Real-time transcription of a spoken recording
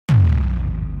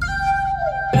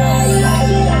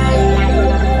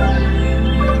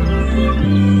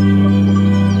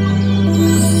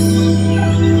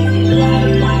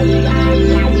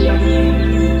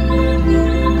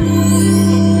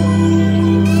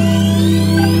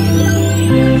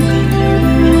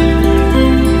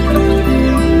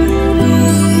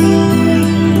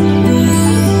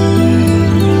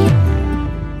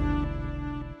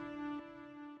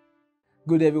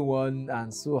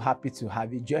and so happy to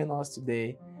have you join us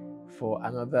today for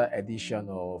another edition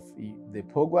of the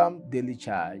program Daily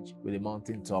Charge with the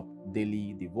Mountaintop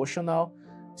Daily Devotional.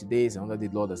 Today is another day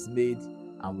the Lord has made,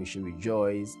 and we should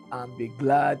rejoice and be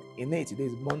glad in it. Today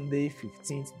is Monday,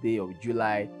 15th day of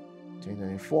July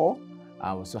 2024.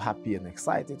 And we're so happy and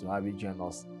excited to have you join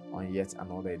us on yet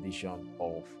another edition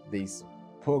of this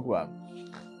program.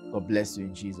 God bless you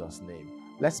in Jesus' name.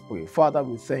 Let's pray. Father,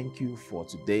 we thank you for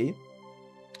today.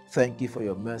 Thank you for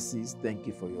your mercies. Thank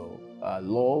you for your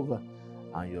love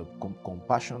and your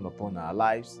compassion upon our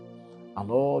lives. And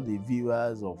all the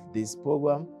viewers of this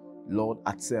program, Lord,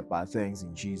 accept our thanks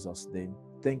in Jesus' name.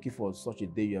 Thank you for such a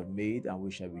day you have made, and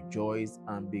we shall rejoice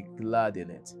and be glad in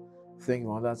it. Thank you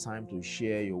for another time to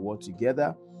share your word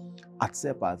together.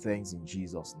 Accept our thanks in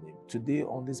Jesus' name. Today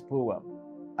on this program,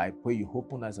 I pray you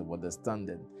open eyes of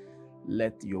understanding.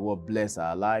 Let your word bless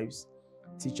our lives.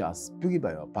 Teach our spirit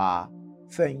by your power.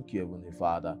 Thank you, Heavenly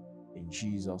Father. In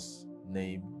Jesus'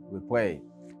 name we pray.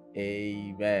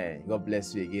 Amen. God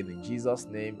bless you again in Jesus'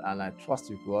 name. And I trust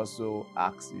you could also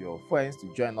ask your friends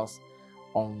to join us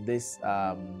on this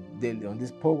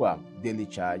program, Daily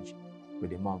Charge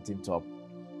with the Mountaintop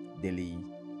Daily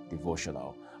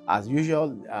Devotional. As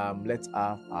usual, let's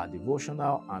have our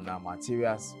devotional and our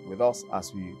materials with us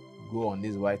as we go on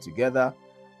this ride together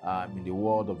in the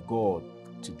Word of God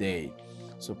today.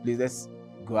 So please let's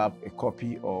grab a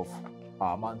copy of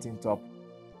our Mountaintop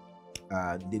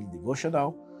Daily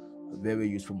Devotional, very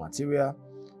useful material,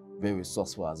 very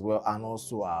resourceful as well, and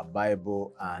also our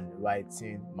Bible and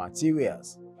writing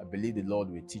materials. I believe the Lord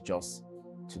will teach us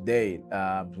today.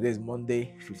 Today is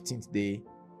Monday, 15th day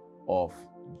of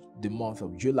the month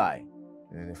of July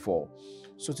 2024.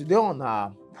 So today on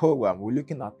our program, we're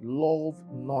looking at Love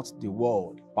Not the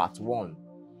World, Part 1.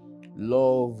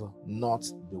 Love Not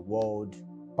the World,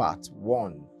 Part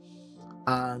 1.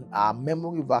 And our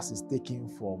memory verse is taken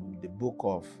from the book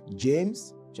of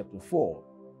James, chapter 4.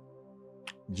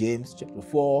 James, chapter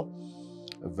 4,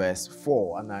 verse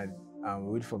 4. And I'll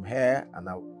read from here, and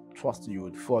I trust you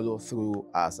would follow through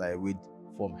as I read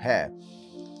from here.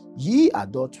 Ye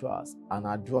adulterers and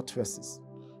adulteresses,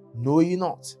 know ye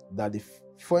not that the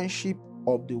friendship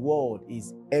of the world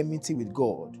is enmity with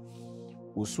God?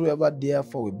 Whosoever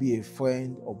therefore will be a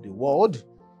friend of the world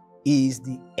is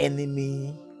the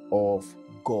enemy of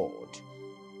God.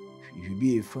 If you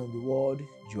be a friend of the world,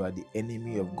 you are the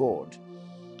enemy of God.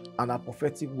 And our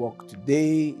prophetic work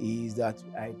today is that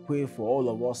I pray for all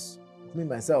of us, including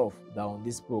myself, that on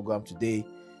this program today,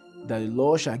 that the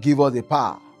Lord shall give us the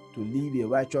power to live a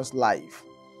righteous life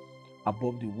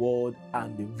above the world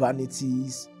and the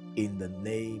vanities in the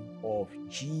name of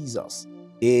Jesus.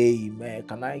 Amen.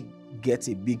 Can I get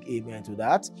a big amen to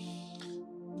that?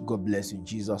 God bless you in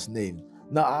Jesus' name.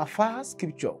 Now, our first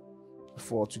scripture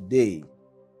for today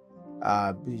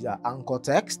is our anchor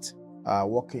text, our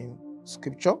working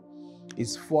scripture,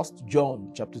 is 1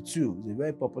 John chapter 2. It's a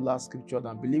very popular scripture, and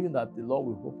I'm believing that the Lord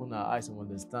will open our eyes of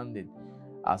understanding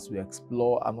as we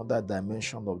explore another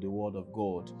dimension of the Word of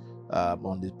God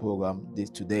on this program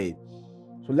today.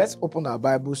 So let's open our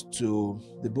Bibles to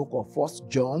the book of 1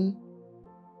 John.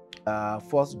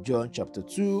 1 John chapter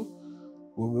 2.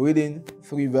 We'll be reading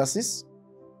 3 verses,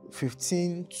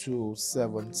 15 to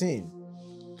 17.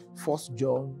 1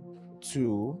 John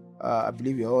 2, I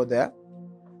believe you're all there.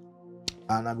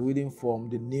 And I'm reading from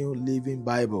the New Living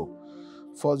Bible.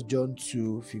 1 John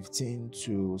 2, 15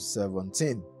 to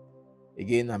 17.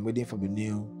 Again, I'm reading from the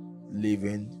New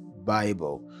Living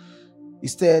Bible. It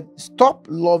said, stop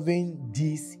loving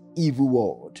this evil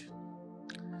world.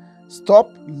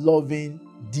 Stop loving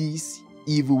this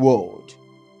evil world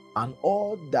and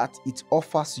all that it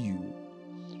offers you.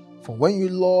 For when you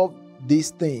love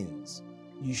these things,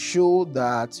 you show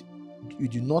that you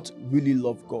do not really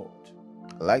love God.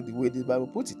 I like the way the Bible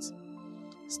puts it.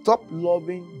 Stop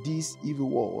loving this evil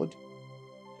world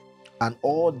and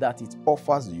all that it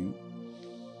offers you.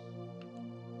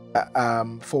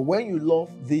 For when you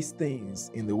love these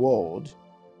things in the world,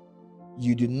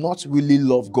 you do not really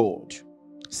love God.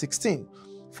 16.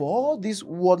 For all these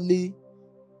worldly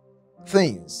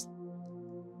things,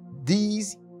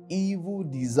 these evil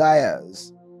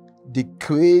desires, the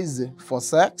craze for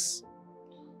sex,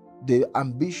 the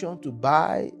ambition to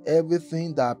buy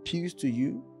everything that appeals to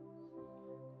you.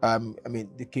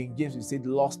 The King James will say the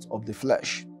lust of the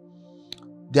flesh.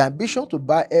 The ambition to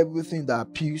buy everything that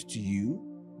appeals to you,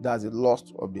 that's the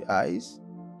lust of the eyes.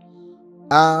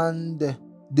 And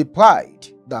the pride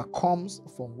that comes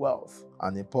from wealth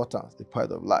and importance, the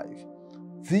pride of life.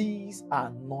 These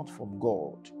are not from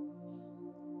God.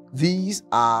 These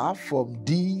are from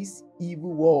this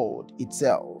evil world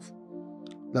itself.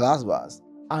 the last verse.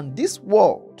 And this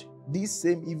world, this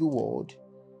same evil world,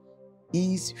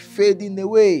 is fading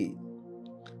away,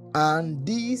 and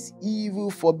these evil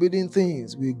forbidden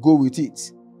things will go with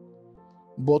it.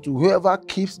 But whoever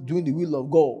keeps doing the will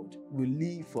of God will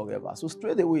live forever. So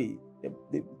straight away,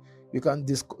 you can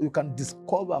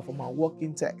discover from our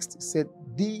working text, it said,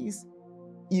 this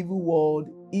evil world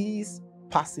is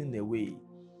passing away.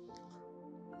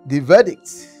 The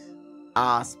verdict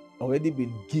has already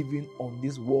been given on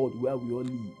this world where we all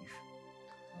live.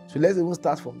 So let's even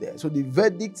start from there. So the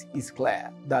verdict is clear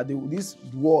that this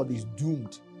world is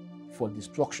doomed for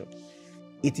destruction.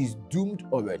 It is doomed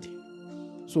already.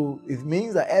 So it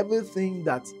means that everything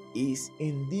that is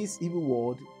in this evil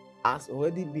world has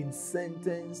already been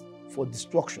sentenced for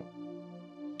destruction.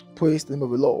 Praise the name of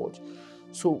the Lord.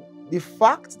 So the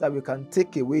fact that we can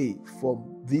take away from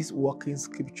this working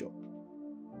scripture,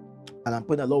 and I'm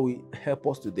praying the Lord will help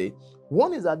us today.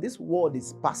 One is that this world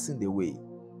is passing away,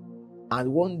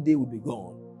 and one day will be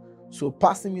gone. So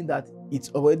passing means that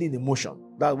it's already in motion.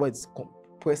 That's why it's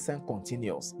present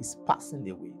continuous. It's passing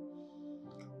away.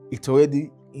 It's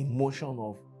already in motion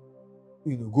of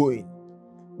going.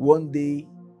 One day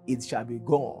it shall be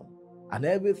gone, and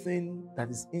everything that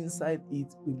is inside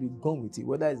it will be gone with it.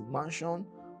 Whether it's mansion,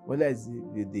 whether it's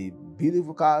the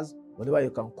beautiful cars, whatever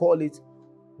you can call it,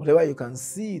 whatever you can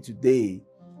see today,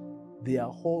 they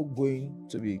are all going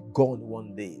to be gone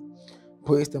one day.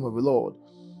 Praise the name of the Lord.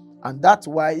 And that's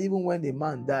why even when a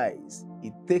man dies,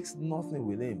 it takes nothing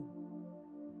with him.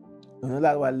 And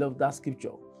that's why I love that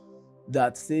scripture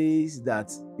that says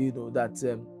that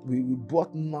we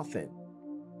brought nothing,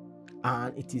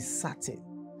 and it is certain.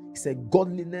 It said,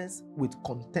 godliness with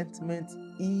contentment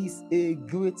is a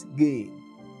great gain.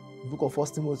 Book of 1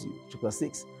 Timothy chapter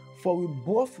 6. For we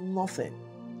brought nothing,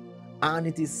 and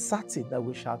it is certain that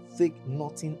we shall take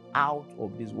nothing out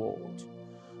of this world.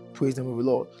 Praise the name of the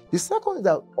Lord. The second is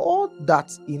that all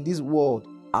that in this world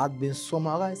had been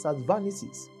summarized as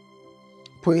vanities.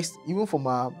 Praise, even from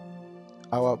our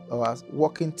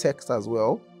working text as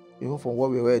well, even from what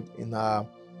we read in our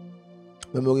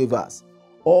memory verse.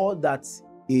 All that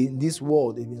in this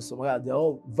world has been summarized. They're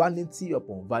all vanity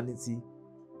upon vanity.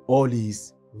 All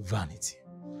is vanity.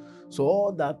 So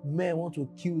all that men want to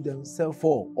kill themselves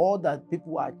for, all that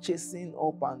people are chasing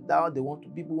up and down,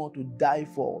 people want to die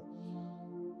for,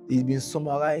 it's been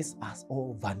summarized as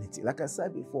all vanity. Like I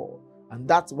said before, and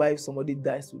that's why if somebody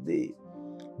dies today,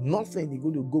 nothing is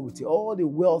going to go with it. All the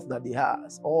wealth that he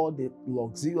has, all the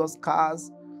luxurious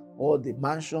cars, all the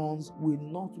mansions will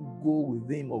not go with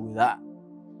him or with her.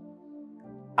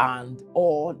 And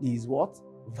all is what?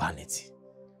 Vanity.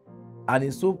 And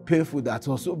it's so painful that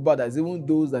was so bad that even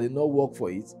those that did not work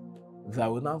for it,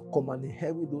 that will now come and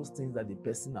inherit those things that the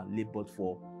person had labored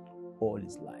for all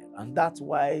his life. And that's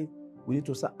why we need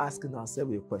to start asking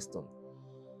ourselves a question.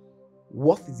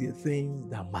 What is the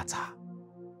things that matter?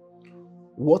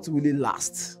 What really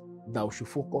lasts that we should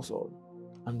focus on?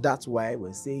 And that's why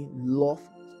we're saying love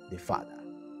the Father.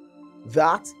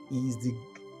 That is the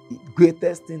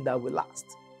greatest thing that will last,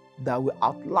 that will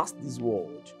outlast this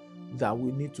world, that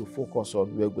we need to focus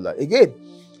on regularly. Again,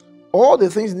 all the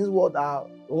things in this world are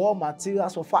raw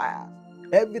materials for fire.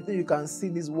 Everything you can see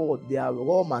in this world, they are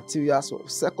raw materials. So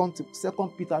Second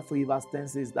Peter 3 verse 10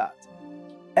 says that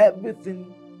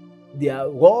everything, they are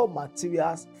raw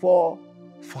materials for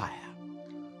fire.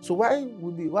 So why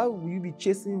will you be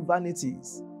chasing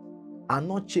vanities and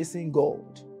not chasing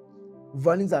God?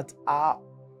 Vanities that are,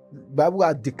 the Bible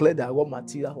has declared are raw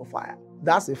material for fire.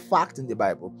 That's a fact in the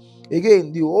Bible.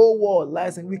 Again, the whole world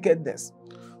lies in wickedness.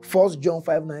 1 John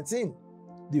 5:19.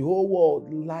 The whole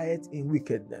world lies in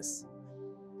wickedness.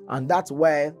 And that's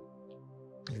why,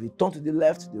 if you turn to the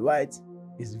left, to the right,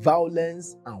 is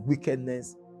violence and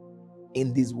wickedness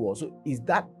in this world. So is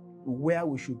that where our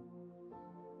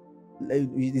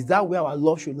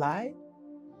love should lie?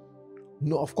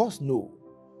 No, of course, no.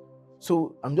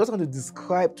 So I'm just going to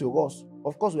describe to us,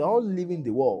 of course, we are all living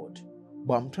the world,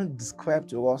 but I'm trying to describe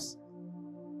to us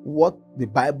what the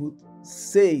Bible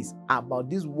says about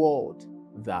this world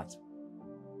that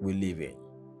we live in.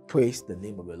 Praise the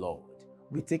name of the Lord.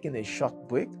 We're taking a short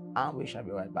break and we shall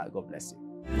be right back. God bless you.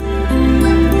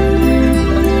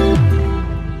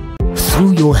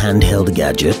 Through your handheld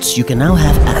gadgets, you can now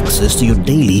have access to your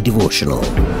daily devotional,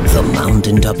 The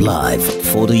Mountaintop Live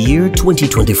for the year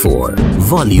 2024,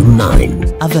 Volume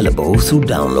 9, available through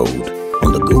download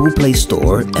on the Google Play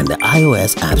Store and the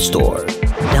iOS App Store.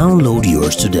 Download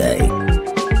yours today.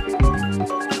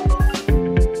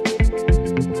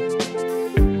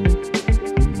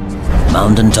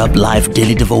 Mountaintop Live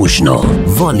Daily Devotional,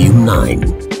 Volume 9,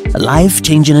 a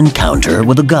life-changing encounter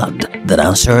with a God that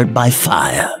answered by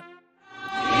fire.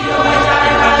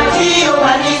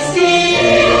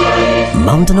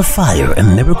 Mountain of Fire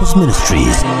and Miracles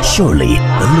Ministries. Surely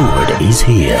the Lord is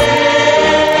here.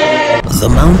 The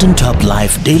Mountaintop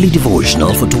Life Daily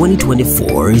Devotional for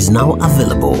 2024 is now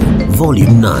available.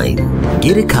 Volume 9.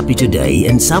 Get a copy today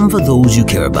and some for those you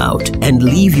care about, and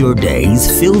leave your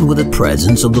days filled with the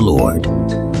presence of the Lord.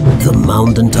 The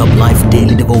Mountaintop Life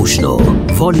Daily Devotional,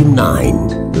 Volume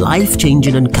 9.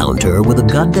 Life-changing encounter with a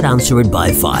God that answered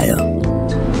by fire.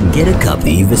 Get a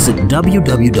copy, visit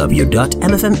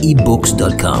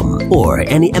www.mfmebooks.com or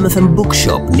any MFM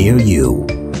bookshop near you.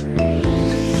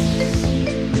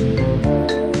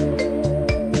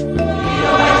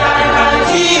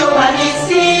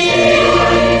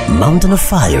 Mountain of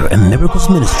Fire and Miracles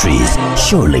Ministries.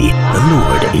 Surely the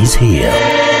Lord is here.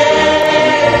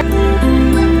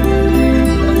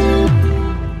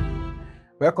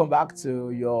 Welcome back to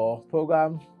your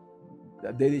program,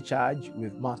 The Daily Charge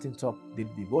with Mountaintop Daily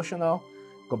Devotional.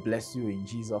 God bless you in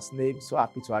Jesus' name. So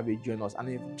happy to have you join us. And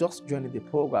if you just joining the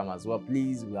program as well,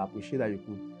 please, we appreciate that you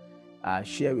could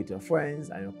share with your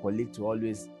friends and your colleagues to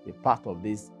always be part of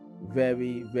this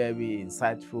very, very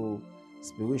insightful,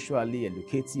 spiritually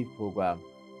educative program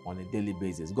on a daily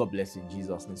basis. God bless you in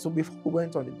Jesus' name. So before we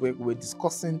went on the break, we were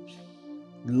discussing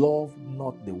love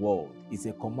not the world. It's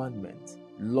a commandment.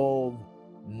 Love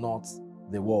not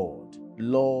the world.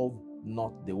 Love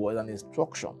not the world. An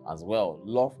instruction as well.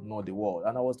 Love not the world.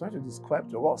 And I was trying to describe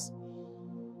to us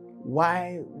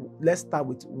why. Let's start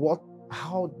with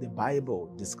how the Bible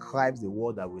describes the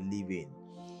world that we live in.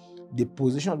 The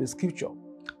position of the scripture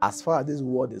as far as this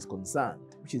world is concerned,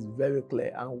 which is very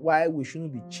clear, and why we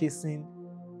shouldn't be chasing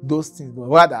those things, but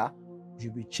rather we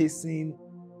should be chasing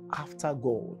after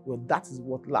God. Well, that is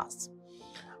what lasts.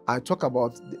 I talk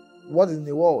about what is in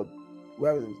the world,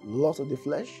 where is loss of the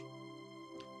flesh,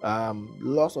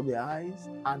 loss of the eyes,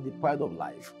 and the pride of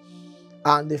life.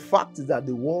 And the fact is that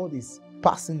the world is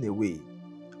passing away,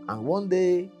 and one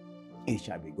day it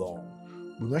shall be gone.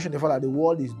 We mentioned the fact that the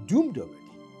world is doomed already.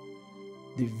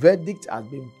 The verdict has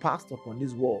been passed upon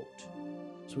this world.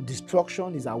 So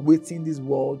destruction is awaiting this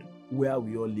world where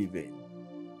we all live in,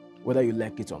 whether you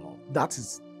like it or not. That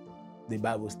is the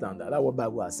Bible standard. That's what the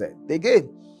Bible has said. Again,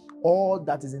 all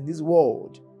that is in this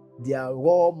world, they are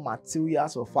raw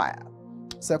materials of fire.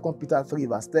 2 Peter 3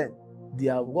 verse 10. They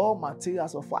are raw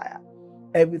materials of fire.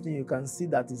 Everything you can see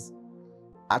that is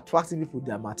attracting people,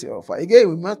 they are material of fire. Again,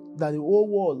 we met that the whole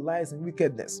world lies in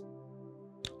wickedness.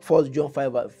 1 John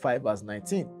 5 verse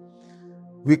 19.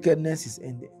 Wickedness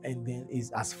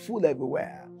is as full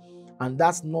everywhere, and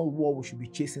that's not what we should be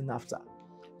chasing after.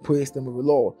 Praise the name of the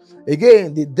Lord.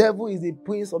 Again, the devil is the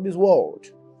prince of this world.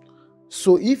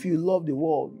 So if you love the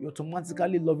world, you're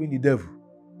automatically loving the devil.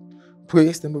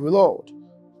 Praise the name of the Lord.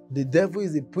 The devil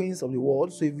is the prince of the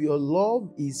world. So if your love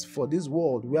is for this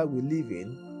world where we live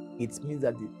in, it means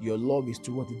that your love is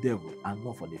toward the devil and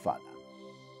not for the Father.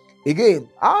 Again,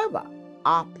 however,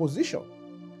 our position,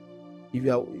 if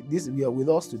you are with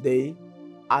us today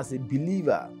as a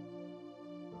believer,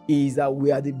 is that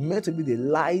we are meant to be the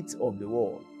light of the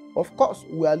world. Of course,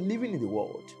 we are living in the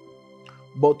world,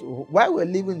 but while we are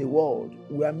living in the world,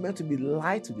 we are meant to be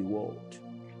light to the world.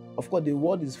 Of course, the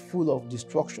world is full of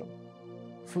destruction,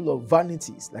 full of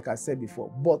vanities, like I said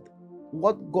before. But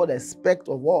what God expects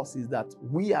of us is that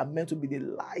we are meant to be the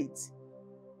light,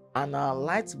 and our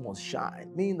light must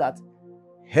shine, meaning that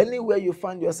anywhere you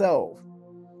find yourself,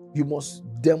 you must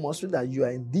demonstrate that you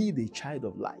are indeed a child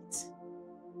of light.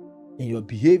 In your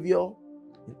behavior,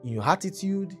 in your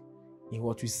attitude, in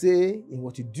what you say, in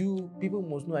what you do, people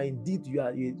must know that indeed you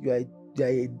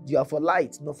are for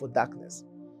light, not for darkness.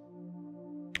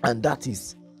 And that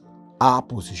is our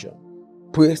position.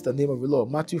 Praise the name of the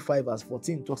Lord. Matthew 5 verse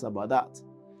 14 talks about that.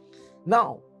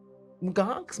 Now, you can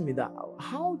ask me that,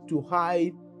 how do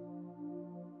I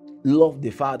love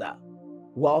the Father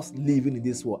whilst living in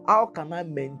this world? How can I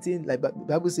maintain, like the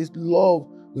Bible says, love?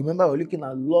 Remember, we're looking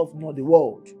at love, not the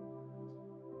world.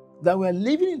 That we're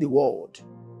living in the world.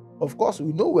 Of course,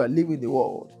 we know we're living in the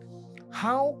world.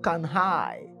 How can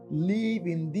I live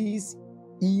in this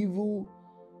evil,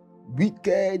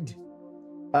 wicked,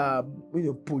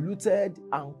 polluted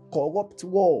and corrupt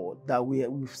world that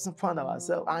we've found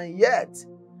ourselves, and yet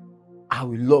I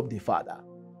will love the Father?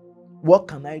 What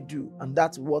can I do? And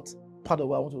that's what part of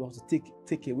what I want to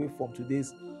take away from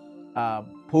today's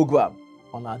program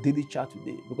on our daily chat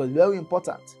today, because it's very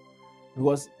important.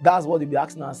 Because that's what we'll be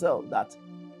asking ourselves, that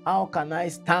how can I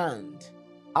stand?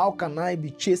 How can I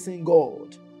be chasing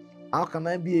God? How can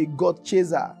I be a God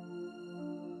chaser?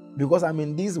 Because I'm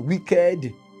in this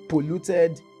wicked,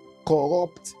 polluted,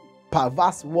 corrupt,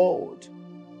 perverse world.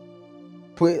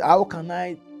 Pray, how can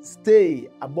I stay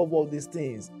above all these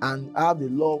things and have the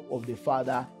love of the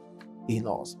Father in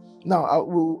us? Now,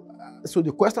 so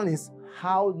the question is,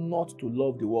 how not to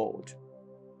love the world?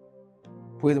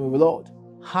 Praise the Lord.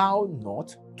 How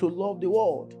not to love the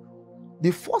world?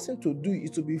 The first thing to do is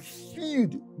to be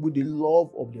filled with the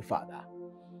love of the Father.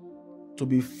 To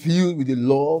be filled with the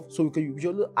love, so we can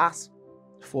usually ask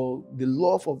for the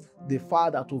love of the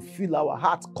Father to fill our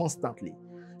hearts constantly.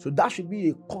 So that should be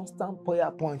a constant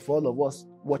prayer point for all of us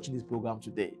watching this program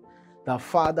today. That,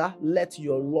 Father, let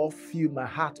your love fill my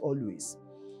heart always.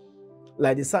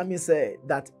 Like the psalmist said,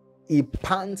 that he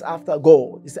pants after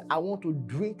God. He said, I want to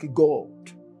drink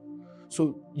God.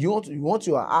 So you want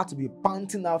your heart to be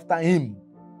panting after him.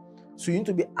 So you need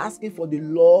to be asking for the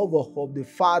love of the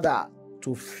Father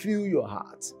to fill your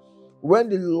heart. When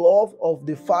the love of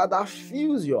the Father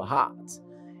fills your heart,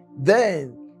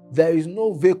 then there is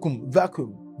no vacuum.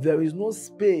 There is no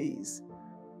space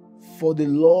for the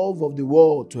love of the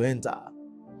world to enter.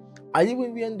 And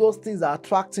even when those things are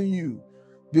attracting you,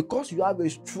 because you have a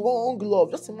strong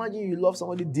love, just imagine you love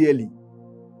somebody dearly.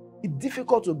 It's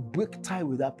difficult to break tie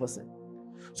with that person.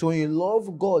 So when you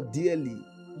love God dearly,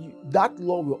 that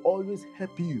love will always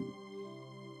help you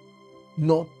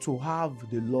not to have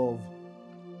the love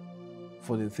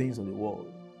for the things of the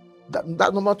world.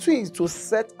 That number 2 is to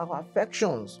set our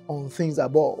affections on things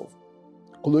above.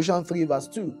 Colossians 3 verse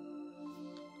 2.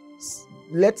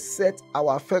 Let's set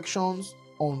our affections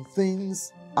on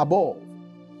things above.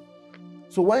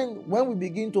 So when we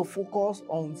begin to focus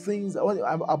on things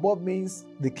above, means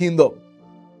the kingdom,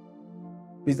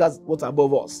 because that's what's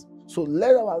above us. So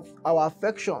let our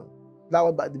affection, that's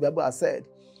what the Bible has said,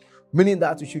 meaning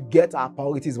that we should get our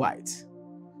priorities right.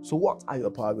 So what are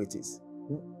your priorities?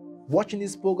 Watching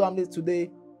this program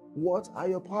today, what are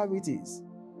your priorities?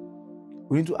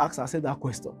 We need to ask ourselves that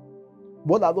question.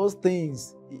 What are those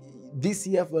things? This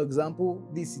year, for example,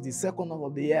 this is the second half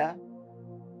of the year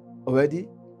already.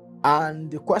 And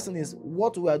the question is,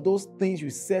 what were those things you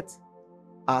set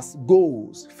as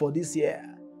goals for this year?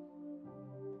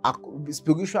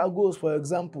 Spiritual goals, for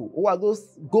example. What are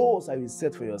those goals that you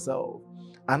set for yourself?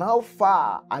 And how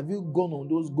far have you gone on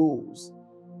those goals?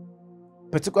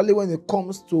 Particularly when it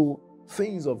comes to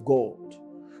things of God.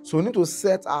 So we need to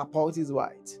set our priorities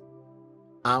right.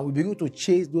 And we begin to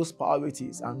chase those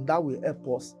priorities, and that will help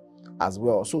us as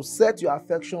well. So set your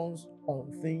affections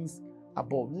on things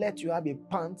above. Let you have a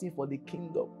panting for the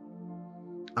kingdom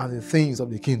and the things of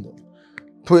the kingdom.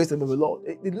 Praise the name of the Lord.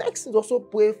 The next is also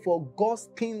pray for God's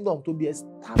kingdom to be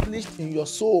established in your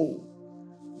soul.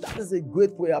 That is a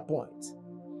great prayer point.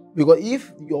 Because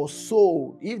if your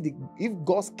soul, if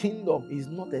God's kingdom is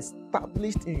not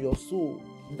established in your soul,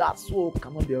 that soul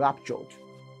cannot be raptured.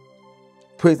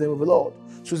 Praise the name of the Lord.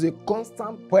 So it's a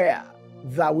constant prayer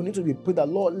that we need to be praying that,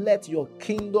 Lord, let your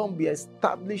kingdom be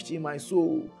established in my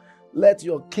soul. Let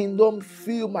your kingdom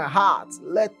fill my heart.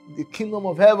 Let the kingdom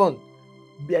of heaven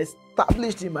be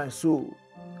established in my soul.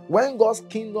 When God's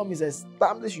kingdom is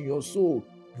established in your soul,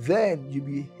 then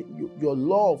your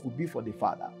love will be for the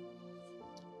Father.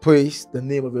 Praise the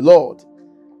name of the Lord.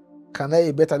 Can I hear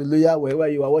a better hallelujah wherever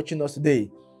you are watching us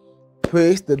today?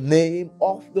 Praise the name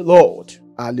of the Lord.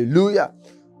 Hallelujah.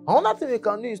 Another thing we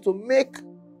can do is to make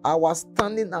our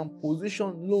standing and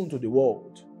position known to the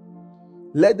world.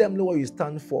 Let them know what you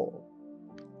stand for.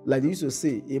 Like they used to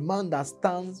say, a man that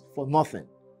stands for nothing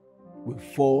will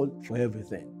fall for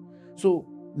everything. So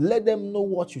let them know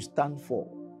what you stand for.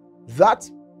 That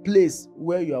place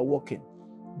where you are working,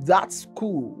 that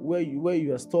school where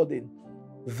you are studying,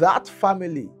 that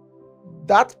family,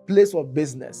 that place of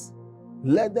business,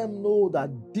 let them know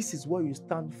that this is what you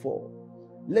stand for.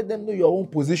 Let them know your own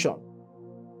position.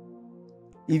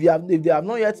 If they have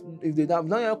not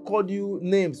yet called you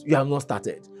names, you have not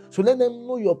started. So let them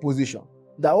know your position.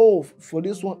 That, for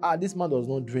this one, this man does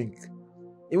not drink.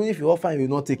 Even if you offer, he will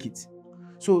not take it.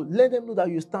 So let them know that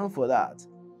you stand for that.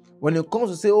 When it comes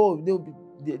to say,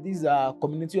 these are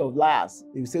community of liars,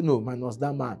 they will say, no, minus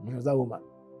that man, minus that woman.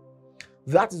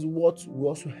 That is what will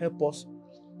also help us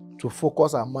to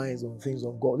focus our minds on things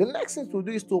of God. The next thing to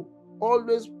do is to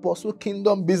always pursue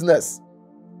kingdom business.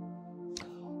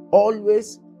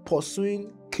 Always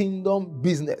pursuing kingdom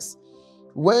business.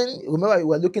 Remember, we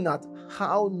were looking at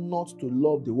how not to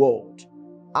love the world.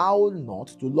 How not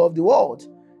to love the world.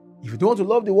 If you don't want to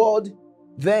love the world,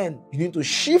 then you need to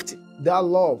shift that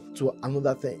love to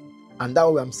another thing. And that's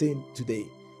what I'm saying today.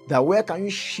 That where can you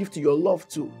shift your love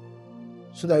to?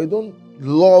 So that you don't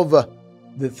love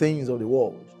the things of the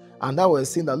world. And that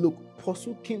was saying that, look,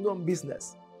 pursue kingdom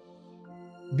business.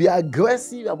 Be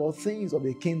aggressive about things of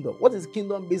the kingdom. What is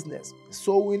kingdom business?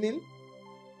 Soul winning,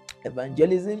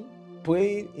 evangelism,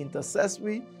 praying,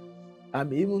 intercessory,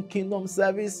 even kingdom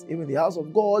service, even the house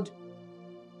of God.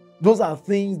 Those are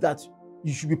things that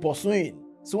you should be pursuing.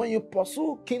 So when you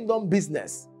pursue kingdom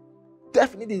business,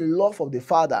 definitely the love of the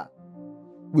Father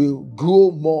will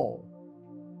grow more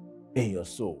in your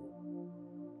soul.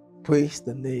 Praise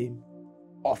the name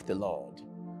of the Lord.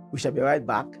 We shall be right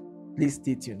back. Please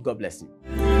stay tuned. God bless you.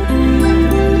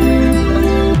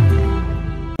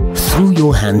 Through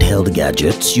your handheld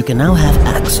gadgets, you can now have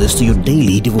access to your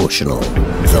daily devotional,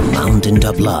 The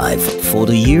Mountaintop Live for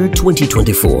the year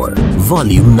 2024,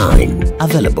 Volume 9,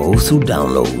 available through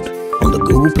download on the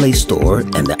Google Play Store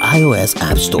and the iOS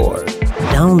App Store.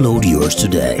 Download yours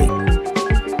today.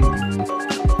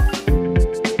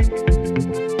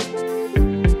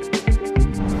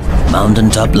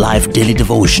 Mountaintop Live Daily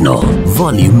Devotional,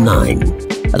 Volume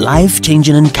 9, a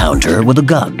life-changing encounter with a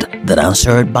God that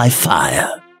answered by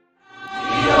fire.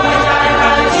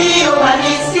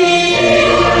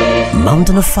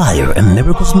 Mountain of Fire and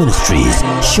Miracles Ministries,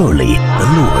 surely the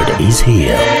Lord is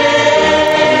here.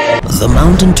 The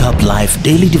Mountaintop Life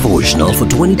Daily Devotional for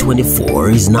 2024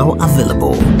 is now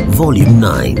available, Volume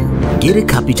 9. Get a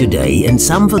copy today and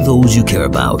some for those you care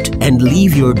about, and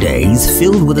leave your days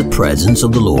filled with the presence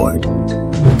of the Lord.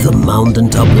 The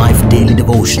Mountaintop Life Daily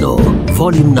Devotional,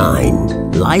 Volume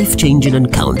 9, Life-Changing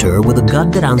Encounter with a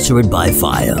God that Answered by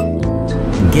Fire.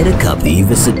 Get a copy,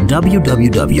 visit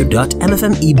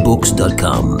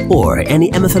www.mfmebooks.com or any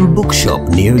MFM bookshop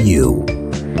near you.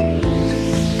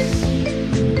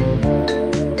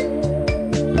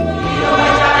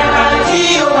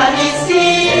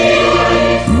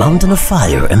 Mountain of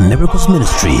Fire and Miracles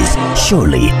Ministries,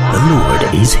 surely the Lord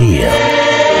is here.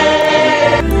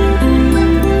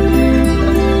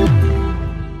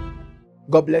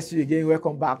 God bless you again.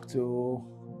 Welcome back to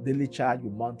Daily Charge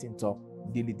with Mountaintop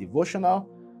Daily Devotional,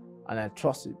 and I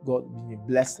trust God will be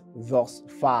blessed thus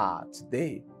far.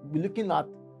 Today we're looking at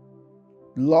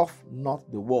love not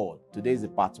the world. Today is the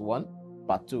part 1.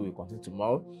 Part 2 will continue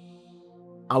tomorrow,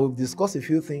 and we've discussed a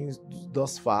few things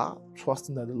thus far,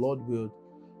 trusting that the Lord will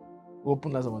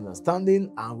open us of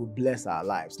understanding and will bless our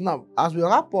lives. Now, as we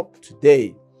wrap up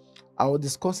today, I was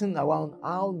discussing around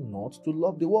how not to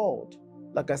love the world.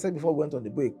 Like I said before we went on the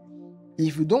break,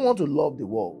 if you don't want to love the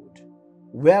world,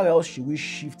 where else should we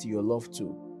shift your love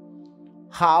to?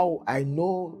 How I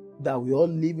know that we all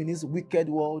live in this wicked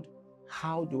world,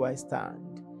 how do I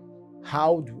stand?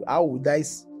 How would I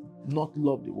not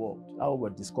love the world? How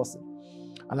we're discussing.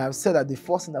 And I've said that the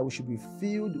first thing that we should be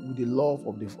filled with the love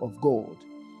of God.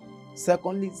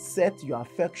 Secondly, set your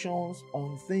affections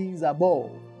on things above.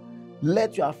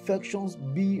 Let your affections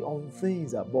be on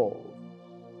things above,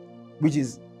 which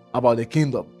is about the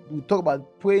kingdom. We talk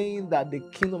about praying that the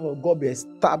kingdom of God be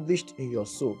established in your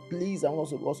soul. Please, I want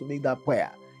to also make that prayer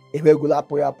a regular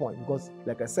prayer point, because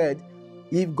like I said,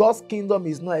 if God's kingdom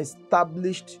is not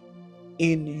established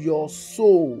in your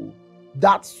soul,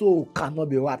 that soul cannot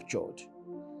be raptured.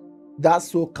 That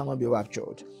soul cannot be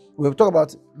raptured. We'll talk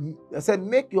about, I said,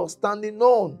 make your standing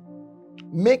known.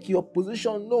 Make your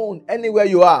position known anywhere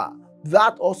you are.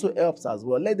 That also helps as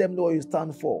well. Let them know what you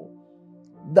stand for.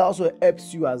 That also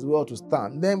helps you as well to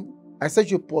stand. Then I said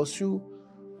you pursue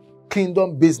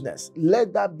kingdom business.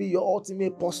 Let that be your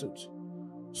ultimate pursuit.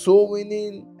 Soul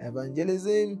winning,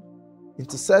 evangelism,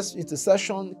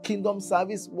 intercession, kingdom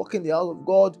service, working in the house of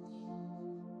God.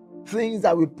 Things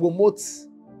that will promote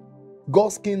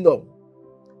God's kingdom.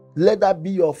 Let that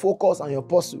be your focus and your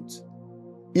pursuit,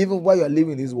 even while you're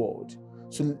living in this world.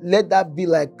 So let that be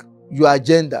like your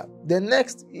agenda. The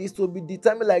next is to be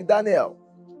determined like Daniel,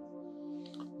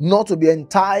 not to be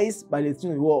enticed by the things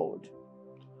of the world.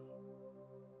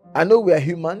 I know we are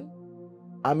human,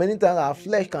 and many times our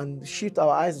flesh can shift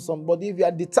our eyes to somebody. If you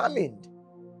are determined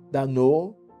that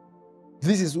no,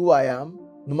 this is who I am,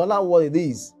 no matter what it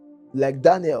is, like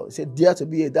Daniel, he said, dare to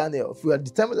be a Daniel. If you are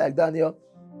determined like Daniel,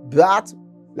 that,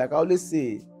 like I always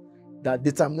say, that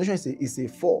determination is a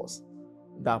force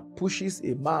that pushes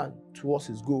a man towards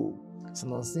his goal. It's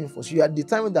an unseen force. You are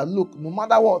determined that, look, no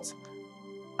matter what,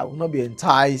 I will not be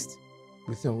enticed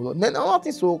with him. Then another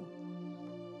thing, so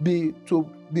be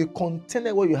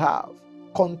contented what you have.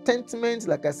 Contentment,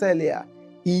 like I said earlier,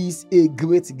 is a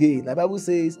great gain. The Bible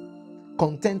says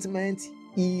contentment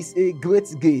is a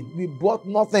great gain. We brought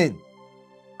nothing,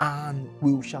 and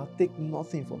we shall take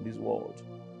nothing from this world.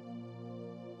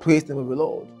 Praise the name of the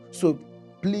Lord. So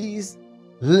please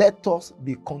let us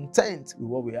be content with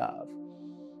what we have.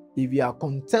 If you are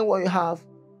content with what you have,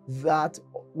 that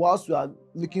whilst you are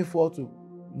looking forward to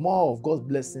more of God's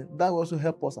blessing, that will also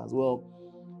help us as well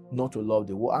not to love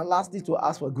the world. And lastly, to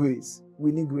ask for grace.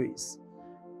 We need grace.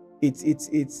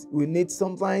 We need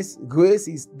sometimes grace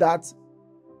is that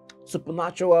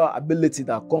supernatural ability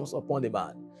that comes upon a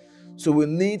man. So we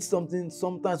need something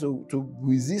sometimes to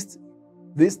resist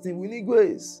this thing. We need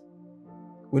grace.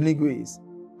 We need grace.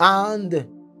 And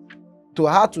to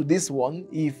add to this one,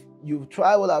 if you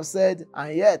try what I've said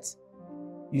and yet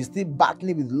you're still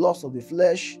battling with loss of the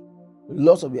flesh,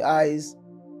 loss of the eyes,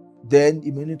 then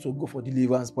you may need to go for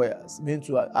deliverance prayers. You may need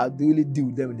to really deal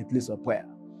with them in the place of prayer.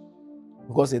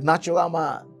 Because a natural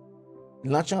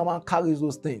man carries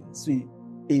those things. So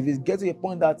if it gets to a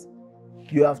point that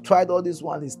you have tried all this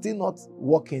one, it's still not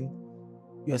working,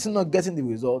 you're still not getting the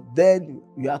result, then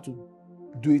you have to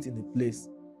do it in the place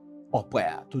of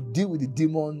prayer to deal with the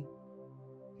demon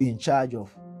in charge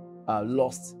of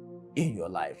lust in your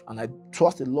life. And I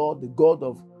trust the Lord, the God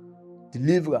of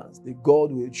deliverance, the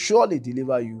God will surely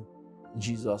deliver you in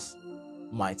Jesus'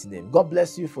 mighty name. God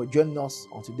bless you for joining us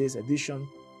on today's edition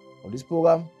of this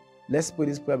program. Let's pray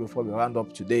this prayer before we round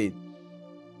up today.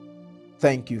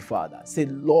 Thank you, Father. Say,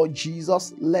 Lord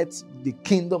Jesus, let the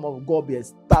kingdom of God be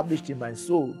established in my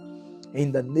soul.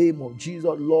 In the name of Jesus,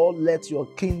 Lord, let your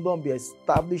kingdom be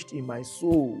established in my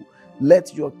soul.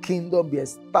 Let your kingdom be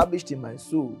established in my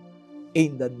soul.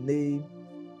 In the name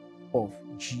of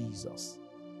Jesus.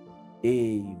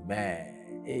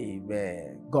 Amen.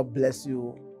 Amen. God bless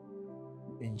you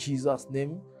in Jesus'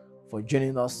 name for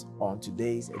joining us on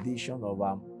today's edition of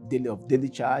Daily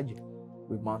Charge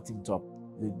with Mountaintop,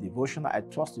 the Devotional. I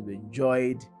trust you've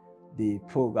enjoyed the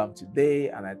program today,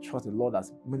 and I trust the Lord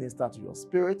has ministered to your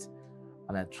spirit,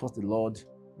 and I trust the Lord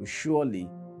will surely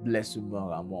bless you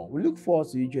more and more. We look forward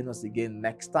to you joining us again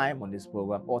next time on this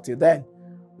program. Until then,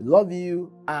 we love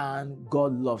you and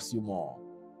God loves you more.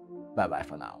 Bye-bye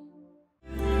for now.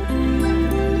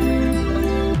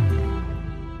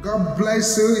 God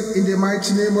bless you in the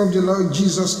mighty name of the Lord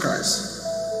Jesus Christ.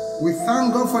 We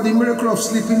thank God for the miracle of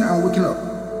sleeping and waking up.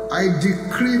 I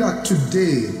decree that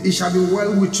today it shall be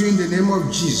well with you in the name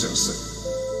of Jesus.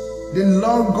 The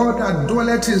Lord God that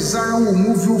dwelleth in Zion will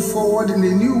move you forward in a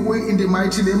new way in the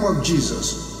mighty name of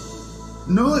Jesus.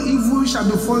 No evil shall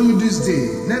befall you this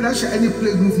day, neither shall any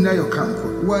plague move near your camp.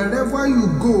 Wherever you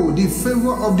go, the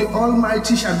favor of the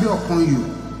Almighty shall be upon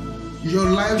you. Your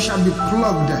life shall be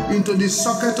plugged into the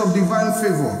socket of divine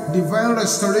favor, divine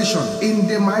restoration, in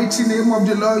the mighty name of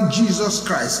the Lord Jesus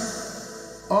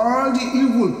Christ. All the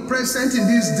evil present in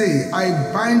this day,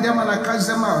 I bind them and I cast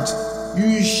them out.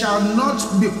 You shall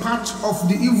not be part of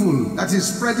the evil that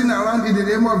is spreading around in the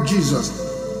name of Jesus.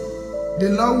 The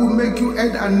Lord will make you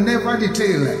head and never the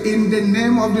tail, in the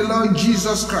name of the Lord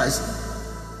Jesus Christ.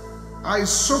 I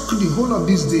soak the whole of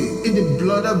this day in the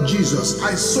blood of Jesus.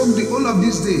 I soak the whole of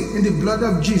this day in the blood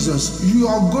of Jesus. You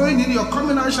are going in, your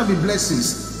coming out shall be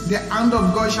blessings. The hand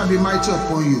of God shall be mighty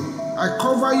upon you. I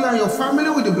cover you and your family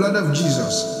with the blood of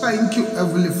Jesus. Thank you,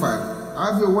 Heavenly Father.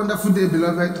 Have a wonderful day,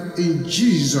 beloved. In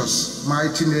Jesus'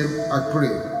 mighty name I pray.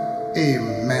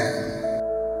 Amen.